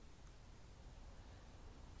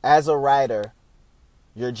As a writer,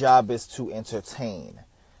 your job is to entertain.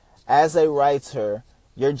 As a writer,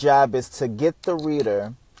 your job is to get the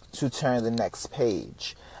reader to turn the next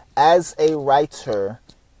page. As a writer,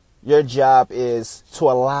 your job is to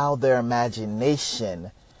allow their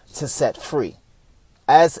imagination to set free.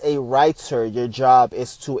 As a writer, your job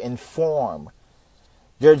is to inform.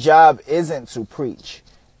 Your job isn't to preach.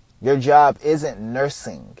 Your job isn't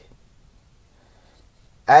nursing.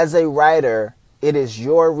 As a writer, it is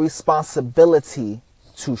your responsibility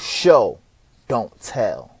to show, don't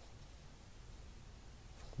tell.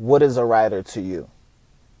 What is a writer to you?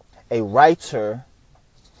 A writer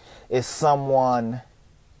is someone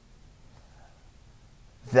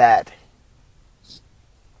that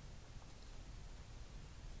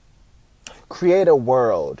create a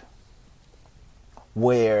world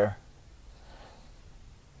where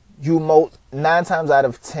you 9 times out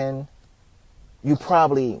of 10, you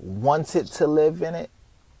probably wanted to live in it,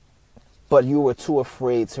 but you were too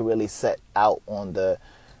afraid to really set out on the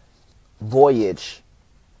voyage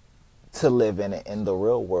to live in it in the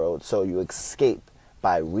real world. So you escape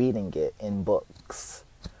by reading it in books.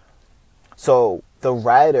 So the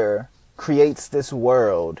writer creates this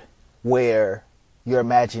world where your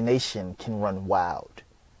imagination can run wild.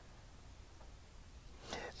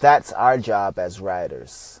 That's our job as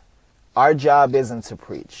writers. Our job isn't to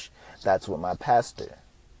preach. That's what my pastor's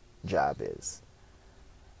job is.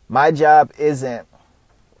 My job isn't,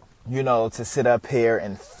 to sit up here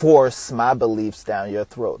and force my beliefs down your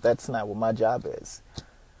throat. That's not what my job is.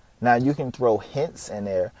 Now, you can throw hints in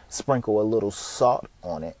there, sprinkle a little salt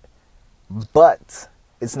on it, but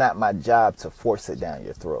it's not my job to force it down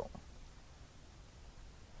your throat.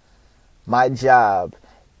 My job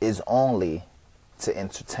is only to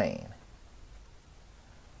entertain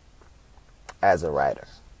as a writer.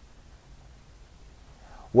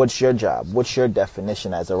 What's your job? What's your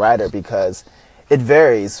definition as a writer? Because it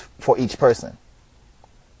varies for each person.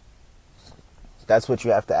 That's what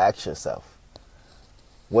you have to ask yourself.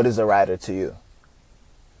 What is a writer to you?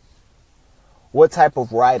 What type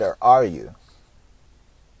of writer are you?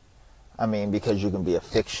 Because you can be a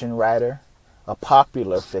fiction writer, a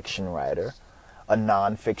popular fiction writer, a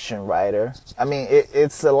non-fiction writer.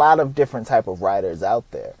 It's a lot of different type of writers out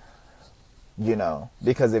there.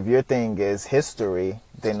 Because if your thing is history,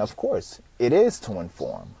 then of course it is to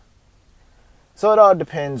inform. So it all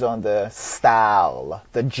depends on the style,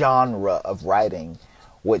 the genre of writing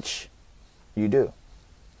which you do.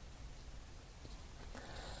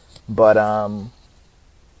 But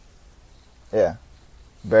yeah,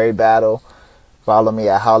 Barry Battle. Follow me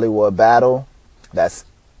at Hollywood Battle. That's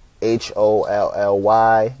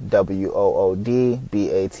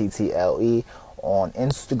HOLLYWOODBATTLE on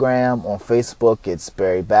Instagram. On Facebook, it's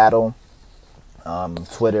Barry Battle.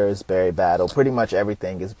 Twitter is Barry Battle. Pretty much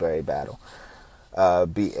everything is Barry Battle.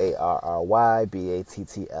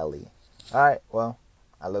 BARRYBATTLE. All right, well,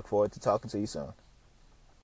 I look forward to talking to you soon.